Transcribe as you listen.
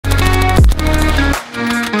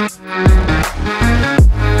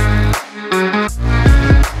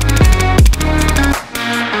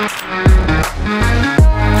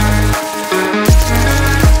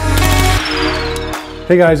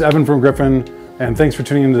Hey guys, Evan from Griffin, and thanks for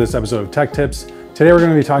tuning into this episode of Tech Tips. Today we're going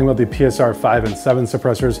to be talking about the PSR 5 and 7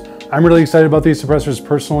 suppressors. I'm really excited about these suppressors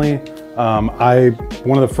personally.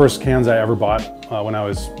 One of the first cans I ever bought when I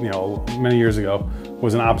was, many years ago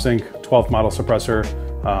was an OpSync 12th model suppressor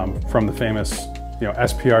from the famous,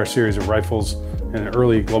 SPR series of rifles in an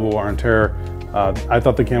early global war on terror. I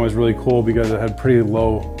thought the can was really cool because it had pretty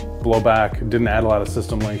low blowback, didn't add a lot of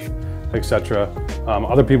system length, etc.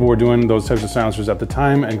 Other people were doing those types of silencers at the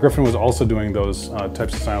time, and Griffin was also doing those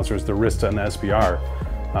types of silencers, the Rista and the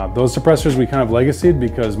SPR. Those suppressors we kind of legacied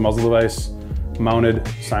because muzzle device mounted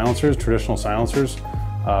silencers, traditional silencers,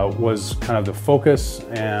 was kind of the focus,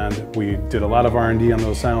 and we did a lot of R&D on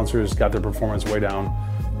those silencers, got their performance way down,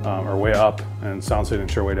 or way up, and sound state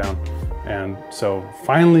and sure way down. And so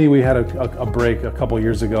finally we had a break a couple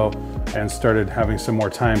years ago and started having some more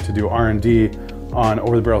time to do R&D on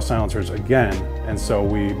over-the-barrel silencers again. And so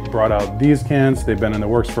we brought out these cans. They've been in the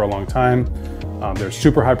works for a long time. They're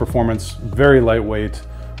super high performance, very lightweight,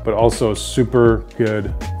 but also super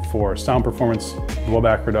good for sound performance,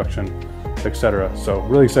 blowback reduction, etc. So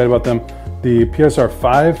really excited about them. The PSR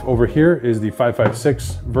 5 over here is the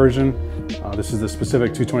 5.56 version. This is the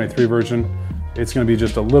specific 223 version. It's going to be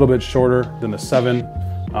just a little bit shorter than the 7.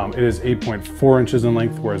 It is 8.4 inches in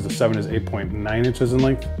length, whereas the 7 is 8.9 inches in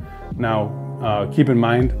length. Now, keep in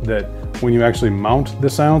mind that when you actually mount the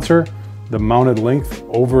silencer, the mounted length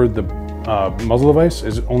over the muzzle device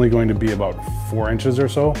is only going to be about 4 inches or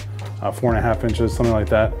so, 4.5 inches, something like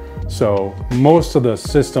that. So most of the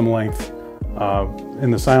system length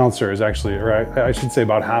in the silencer is actually, or I should say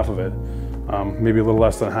about half of it, maybe a little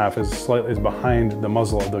less than half, is behind the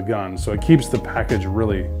muzzle of the gun. So it keeps the package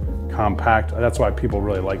really compact. That's why people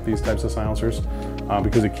really like these types of silencers,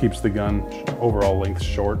 because it keeps the gun overall length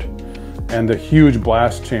short. And the huge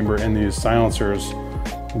blast chamber in these silencers,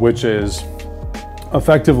 which is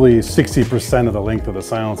effectively 60% of the length of the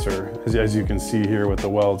silencer, as you can see here with the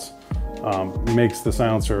welds, makes the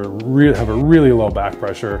silencer have a really low back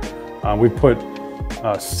pressure. We put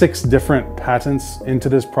 6 different patents into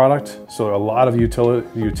this product, so a lot of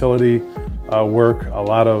utility work, a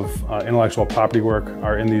lot of intellectual property work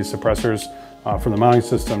are in these suppressors, from the mounting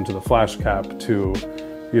system to the flash cap to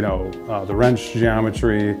the wrench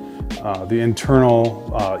geometry, the internal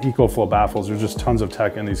EcoFlow baffles. There's just tons of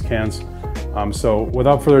tech in these cans. So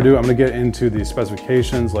without further ado, I'm going to get into the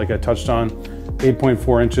specifications. Like I touched on,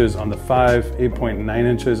 8.4 inches on the 5, 8.9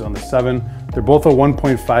 inches on the 7. They're both a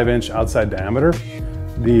 1.5 inch outside diameter.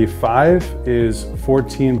 The 5 is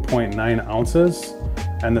 14.9 ounces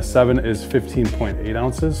and the 7 is 15.8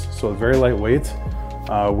 ounces. So very lightweight.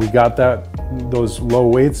 We got those low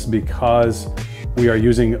weights because we are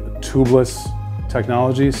using tubeless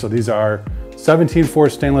technology. So these are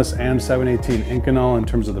 17.4 stainless and 7.18 Inconel in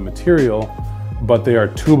terms of the material, but they are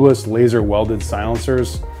tubeless laser welded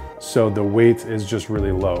silencers. So the weight is just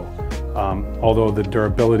really low, although the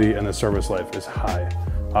durability and the service life is high.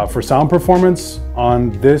 For sound performance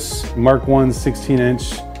on this Mark I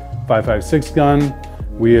 16-inch 5.56 gun,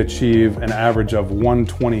 we achieve an average of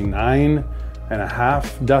 129.5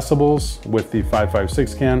 decibels with the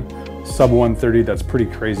 5.56 can. Sub 130, that's pretty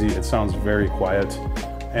crazy. It sounds very quiet.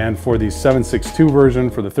 And for the 7.62 version,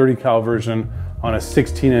 for the 30 cal version, on a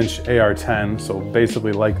 16-inch AR-10, so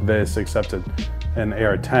basically like this, except an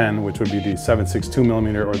AR-10, which would be the 7.62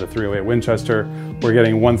 millimeter or the 308 Winchester, we're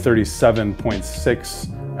getting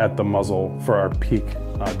 137.6 at the muzzle for our peak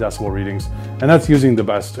decibel readings. And that's using the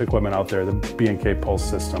best equipment out there, the B&K Pulse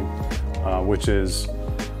system, which is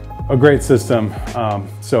a great system.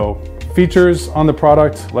 So features on the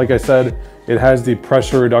product, like I said, it has the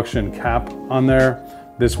pressure reduction cap on there.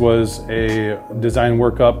 This was a design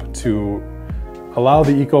workup to allow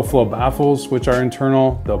the EcoFlow baffles, which are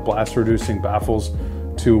internal, the blast reducing baffles,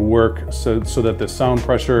 to work so that the sound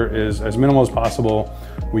pressure is as minimal as possible.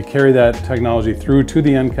 We carry that technology through to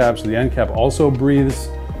the end cap, so the end cap also breathes.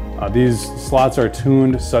 These slots are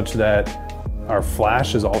tuned such that our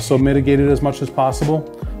flash is also mitigated as much as possible.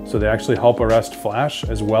 So they actually help arrest flash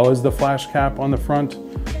as well as the flash cap on the front.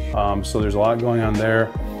 So there's a lot going on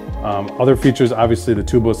there. Other features, obviously the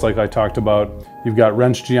tubeless, like I talked about. You've got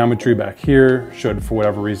wrench geometry back here, should for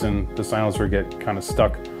whatever reason the silencer get kind of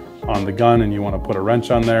stuck on the gun and you want to put a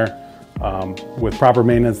wrench on there. With proper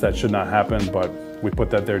maintenance that should not happen, but we put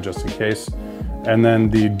that there just in case. And then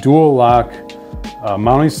the dual lock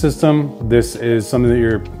mounting system. This is something that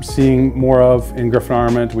you're seeing more of in Griffin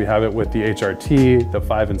Armament. We have it with the HRT, the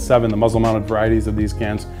 5 and 7, the muzzle mounted varieties of these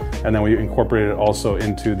cans, and then we incorporated it also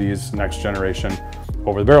into these next generation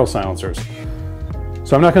over the barrel silencers.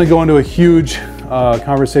 So I'm not going to go into a huge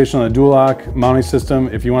conversation on the DUAL-LOK mounting system.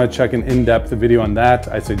 If you want to check an in-depth video on that,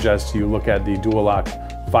 I suggest you look at the DUAL-LOK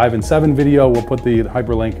 5 and 7 video. We'll put the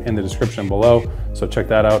hyperlink in the description below, so check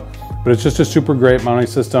that out. But it's just a super great mounting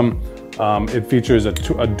system. It features a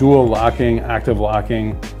dual locking, active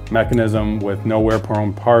locking mechanism with no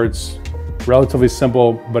wear-prone parts. Relatively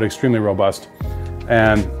simple, but extremely robust.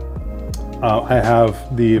 And I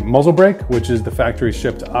have the muzzle brake, which is the factory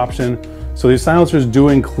shipped option. So these silencers do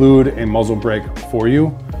include a muzzle brake for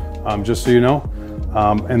you, just so you know.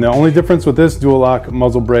 And the only difference with this DUAL-LOK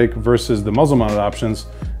muzzle brake versus the muzzle mounted options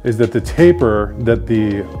is that the taper that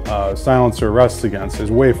the silencer rests against is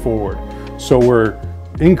way forward. So we're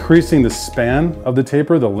increasing the span of the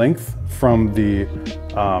taper, the length from the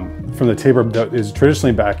taper that is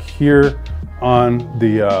traditionally back here on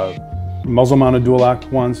the muzzle mounted DUAL-LOK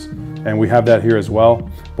ones, and we have that here as well.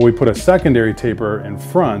 But we put a secondary taper in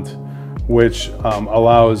front, which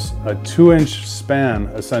allows a 2-inch span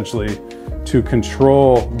essentially to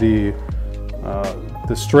control the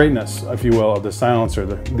straightness, if you will, of the silencer,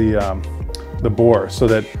 the bore, so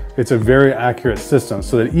that it's a very accurate system.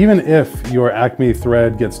 So that even if your Acme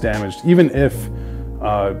thread gets damaged, even if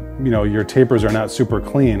your tapers are not super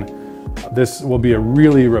clean, this will be a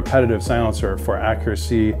really repetitive silencer for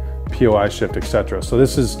accuracy, POI shift, etc. So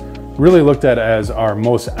this is really looked at as our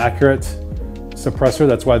most accurate suppressor.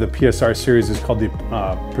 That's why the PSR series is called the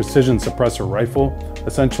Precision Suppressor Rifle,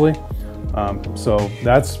 essentially. So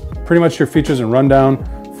that's pretty much your features and rundown.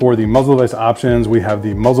 For the muzzle device options, we have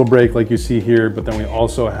the muzzle brake like you see here, but then we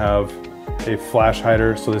also have a flash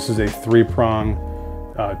hider. So this is a 3-prong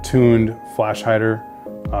tuned flash hider.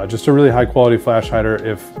 Just a really high quality flash hider.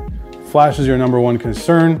 If flash is your #1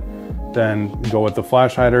 concern, then go with the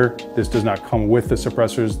flash hider. This does not come with the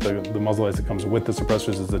suppressors. The muzzle device that comes with the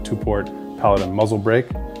suppressors is the 2-port Paladin muzzle brake.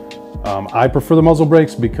 I prefer the muzzle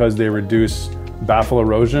brakes because they reduce baffle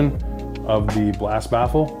erosion of the blast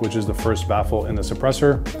baffle, which is the first baffle in the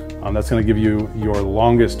suppressor. That's going to give you your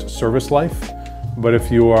longest service life. But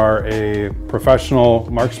if you are a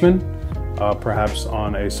professional marksman, perhaps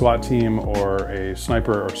on a SWAT team or a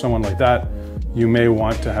sniper or someone like that, you may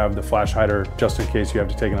want to have the flash hider just in case you have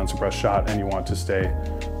to take an unsuppressed shot and you want to stay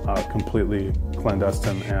completely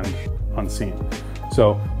clandestine and unseen.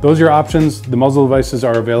 So those are your options. The muzzle devices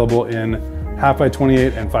are available in 1/2 x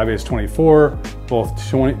 28 and 5/8 24, both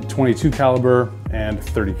 22 caliber and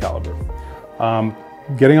 30 caliber.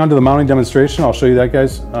 Getting onto the mounting demonstration, I'll show you that,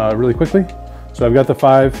 guys, really quickly. So I've got the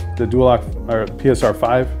DUAL-LOK or PSR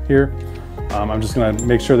 5 here. I'm just gonna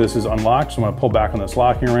make sure this is unlocked. So I'm gonna pull back on this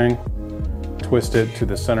locking ring, twist it to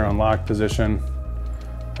the center unlock position,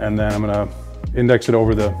 and then I'm gonna index it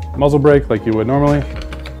over the muzzle brake like you would normally,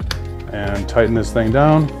 and tighten this thing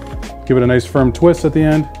down. Give it a nice firm twist at the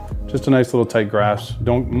end. Just a nice little tight grasp. You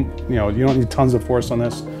don't need tons of force on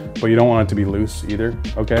this, but you don't want it to be loose either,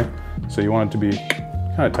 okay? So you want it to be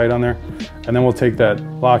kind of tight on there. And then we'll take that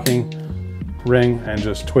locking ring and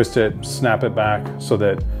just twist it, snap it back so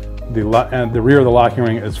that the rear of the locking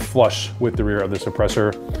ring is flush with the rear of the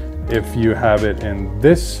suppressor. If you have it in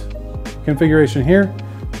this configuration here,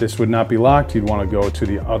 this would not be locked. You'd want to go to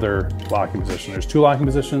the other locking position. There's 2 locking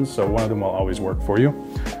positions, so one of them will always work for you.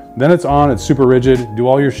 Then it's on, it's super rigid. Do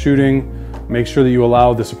all your shooting. Make sure that you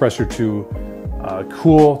allow the suppressor to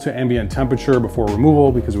cool to ambient temperature before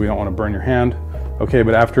removal because we don't want to burn your hand. Okay,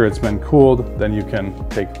 but after it's been cooled, then you can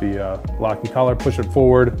take the locking collar, push it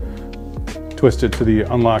forward, twist it to the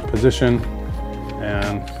unlocked position,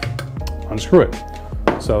 and unscrew it.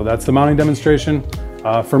 So that's the mounting demonstration.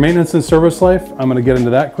 For maintenance and service life, I'm going to get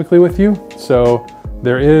into that quickly with you. So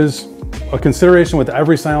there is a consideration with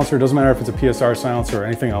every silencer. It doesn't matter if it's a PSR silencer or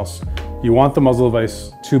anything else. You want the muzzle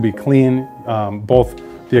device to be clean, both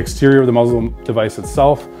the exterior of the muzzle device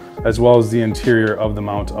itself, as well as the interior of the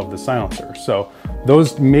mount of the silencer. So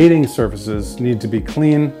those mating surfaces need to be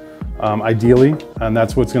clean, ideally, and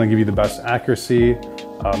that's what's going to give you the best accuracy.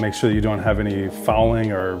 Make sure that you don't have any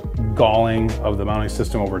fouling or galling of the mounting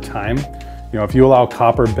system over time. If you allow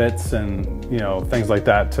copper bits and things like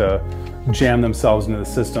that to jam themselves into the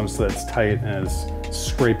system so that it's tight and is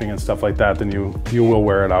scraping and stuff like that, then you will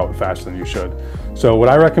wear it out faster than you should. So what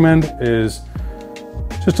I recommend is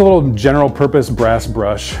just a little general purpose brass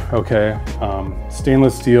brush, okay?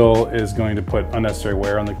 Stainless steel is going to put unnecessary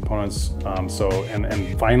wear on the components, and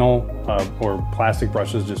vinyl or plastic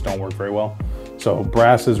brushes just don't work very well. So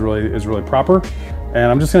brass is really proper.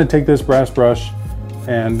 And I'm just gonna take this brass brush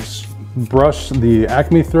and brush the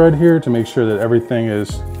Acme thread here to make sure that everything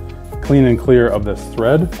is clean and clear of this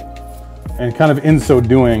thread. And kind of in so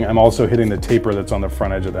doing, I'm also hitting the taper that's on the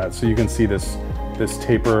front edge of that. So you can see this this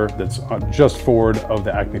taper that's just forward of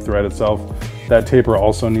the Acme thread itself. That taper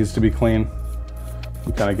also needs to be clean.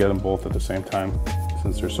 You kind of get them both at the same time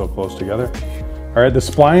since they're so close together. All right, the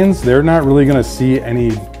splines, they're not really gonna see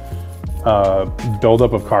any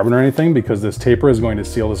buildup of carbon or anything because this taper is going to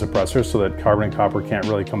seal the suppressor so that carbon and copper can't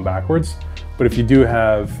really come backwards. But if you do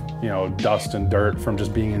have, you know, dust and dirt from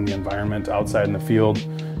just being in the environment outside in the field,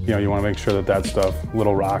 you know, you want to make sure that that stuff,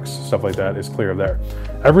 little rocks, stuff like that, is clear of there.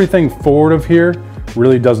 Everything forward of here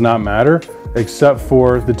really does not matter except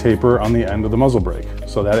for the taper on the end of the muzzle brake.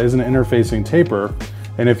 So that is an interfacing taper.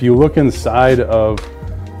 And if you look inside of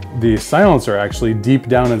the silencer, actually deep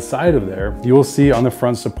down inside of there, you will see on the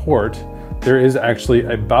front support, there is actually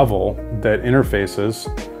a bevel that interfaces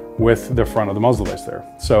with the front of the muzzle device there.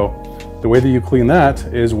 So the way that you clean that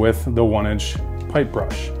is with the 1-inch pipe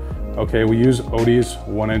brush. Okay, we use Odie's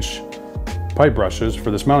 1-inch pipe brushes for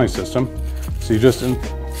this mounting system. So you just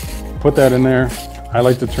put that in there. I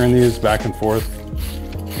like to turn these back and forth,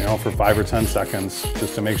 you know, for 5 or 10 seconds,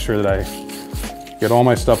 just to make sure that I get all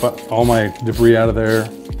my stuff up, all my debris out of there.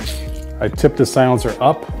 I tip the silencer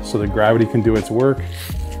up so that gravity can do its work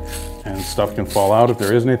and stuff can fall out if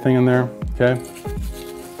there is anything in there, okay?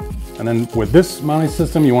 And then with this mounting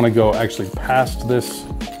system, you want to go actually past this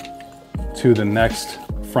to the next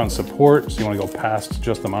front support. So you want to go past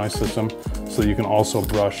just the mounting system so that you can also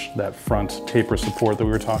brush that front taper support that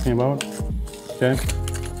we were talking about. Okay.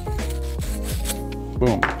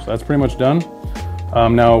 Boom. So that's pretty much done.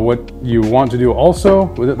 Now what you want to do also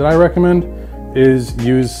with it that I recommend is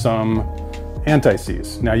use some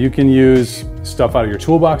anti-seize. Now you can use stuff out of your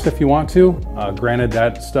toolbox if you want to. Granted,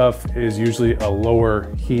 that stuff is usually a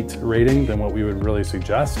lower heat rating than what we would really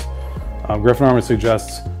suggest. Griffin Armament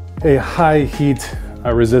suggests a high heat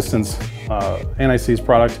resistance anti-seize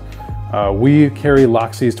product. We carry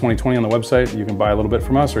LOK-Seize 2020 on the website. You can buy a little bit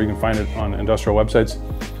from us or you can find it on industrial websites.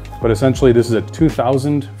 But essentially this is a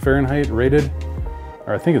 2000 Fahrenheit rated,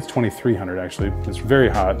 or I think it's 2300 actually. It's very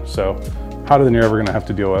hot, so hotter than you're ever gonna have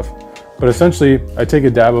to deal with. But essentially, I take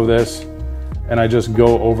a dab of this and I just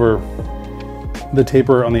go over the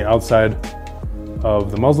taper on the outside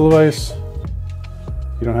of the muzzle device.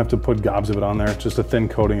 You don't have to put gobs of it on there, just a thin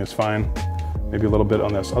coating is fine. Maybe a little bit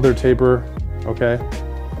on this other taper, okay?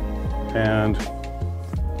 And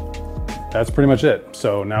that's pretty much it.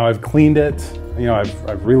 So now I've cleaned it, you know,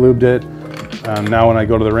 I've re-lubed it. Now when I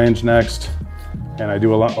go to the range next and I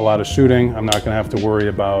do a lot of shooting, I'm not gonna have to worry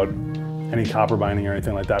about any copper binding or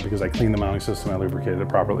anything like that because I cleaned the mounting system, I lubricated it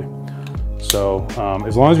properly. So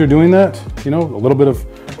as long as you're doing that, you know, a little bit of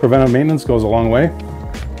preventive maintenance goes a long way.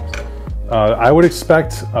 I would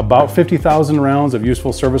expect about 50,000 rounds of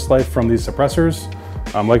useful service life from these suppressors.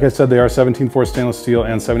 Like I said, they are 17.4 stainless steel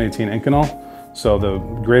and 718 Inconel. So the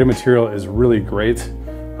grade of material is really great.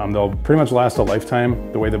 They'll pretty much last a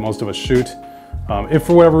lifetime the way that most of us shoot. If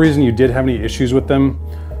for whatever reason you did have any issues with them,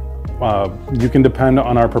 you can depend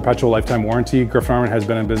on our perpetual lifetime warranty. Griffin Armament has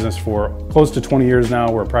been in business for close to 20 years now.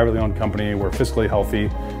 We're a privately owned company. We're fiscally healthy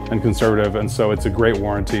and conservative, and so it's a great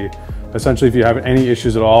warranty. Essentially, if you have any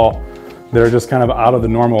issues at all, they're just kind of out of the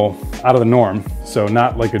norm. So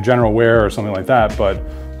not like a general wear or something like that, but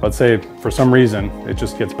let's say for some reason it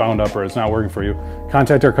just gets bound up or it's not working for you,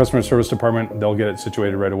 contact our customer service department. They'll get it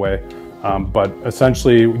situated right away. But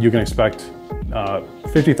essentially, you can expect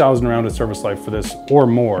 50,000 round of service life for this or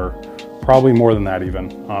more, probably more than that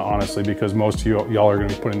even, honestly, because most of y'all are going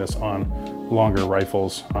to be putting this on longer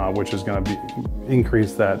rifles, which is going to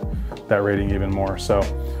increase that rating even more. So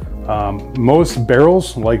most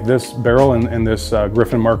barrels, like this barrel in this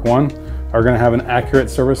Griffin Mark I, are going to have an accurate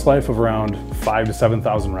service life of around 5,000 to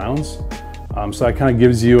 7,000 rounds. So that kind of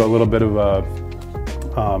gives you a little bit of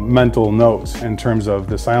a mental note in terms of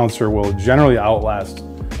the silencer will generally outlast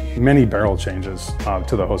many barrel changes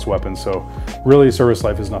to the host weapon. So really service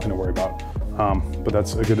life is nothing to worry about. But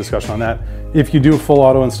that's a good discussion on that. If you do full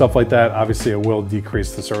auto and stuff like that, obviously it will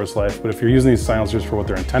decrease the service life. But if you're using these silencers for what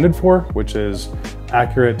they're intended for, which is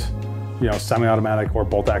accurate, you know, semi-automatic or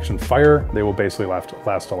bolt action fire, they will basically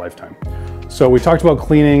last a lifetime. So we talked about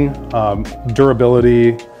cleaning,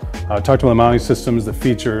 durability, talked about the mounting systems, the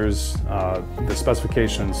features, the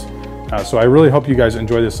specifications. So I really hope you guys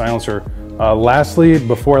enjoy this silencer. Lastly,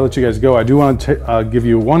 before I let you guys go, I do want to give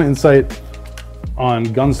you one insight on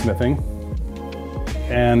gunsmithing.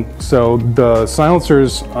 And so the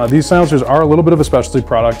silencers, these silencers are a little bit of a specialty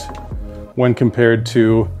product when compared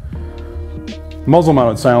to muzzle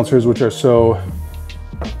mounted silencers, which are so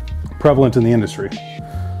prevalent in the industry.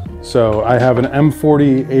 So I have an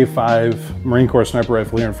M40A5 Marine Corps sniper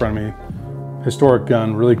rifle here in front of me, historic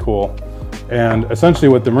gun, really cool. And essentially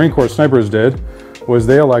what the Marine Corps snipers did was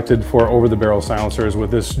they elected for over-the-barrel silencers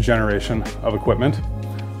with this generation of equipment,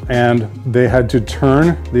 and they had to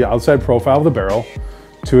turn the outside profile of the barrel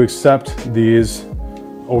to accept these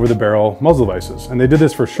over-the-barrel muzzle devices. And they did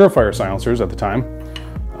this for Surefire silencers at the time,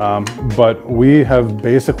 but we have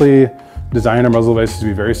basically designed our muzzle devices to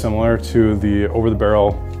be very similar to the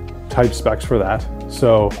over-the-barrel type specs for that.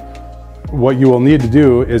 So what you will need to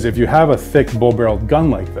do is, if you have a thick bull-barreled gun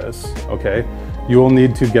like this, okay, you will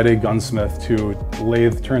need to get a gunsmith to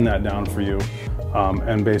lathe turn that down for you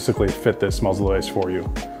and basically fit this muzzle device for you.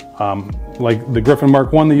 Like the Griffin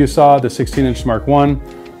Mark 1 that you saw, the 16-inch Mark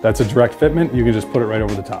 1, that's a direct fitment. You can just put it right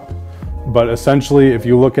over the top. But essentially, if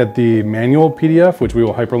you look at the manual PDF, which we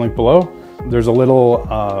will hyperlink below, there's a little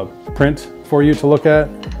print for you to look at.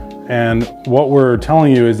 And what we're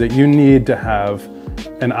telling you is that you need to have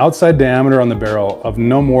an outside diameter on the barrel of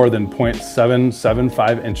no more than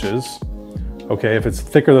 0.775 inches. Okay, if it's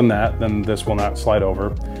thicker than that, then this will not slide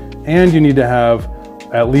over. And you need to have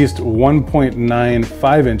at least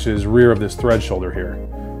 1.95 inches rear of this thread shoulder here.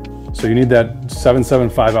 So you need that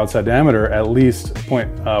 775 outside diameter, at least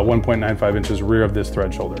 1.95 inches rear of this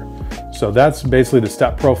thread shoulder. So that's basically the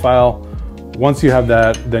step profile. Once you have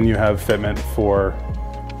that, then you have fitment for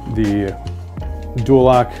the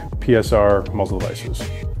DUAL-LOK PSR muzzle devices.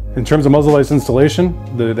 In terms of muzzle device installation,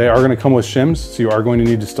 they are going to come with shims, so you are going to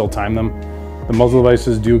need to still time them. The muzzle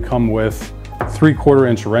devices do come with 3/4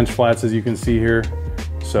 inch wrench flats, as you can see here.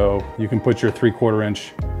 So you can put your 3/4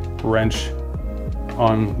 inch wrench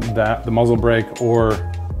on that, the muzzle brake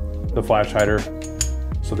or the flash hider.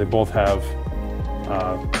 So they both have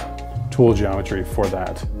tool geometry for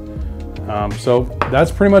that. So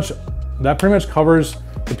that pretty much covers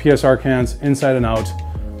the PSR cans inside and out.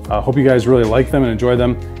 Hope you guys really like them and enjoy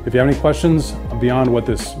them. If you have any questions beyond what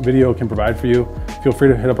this video can provide for you, feel free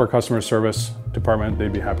to hit up our customer service department.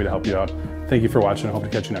 They'd be happy to help you out. Thank you for watching. I hope to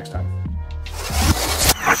catch you next time.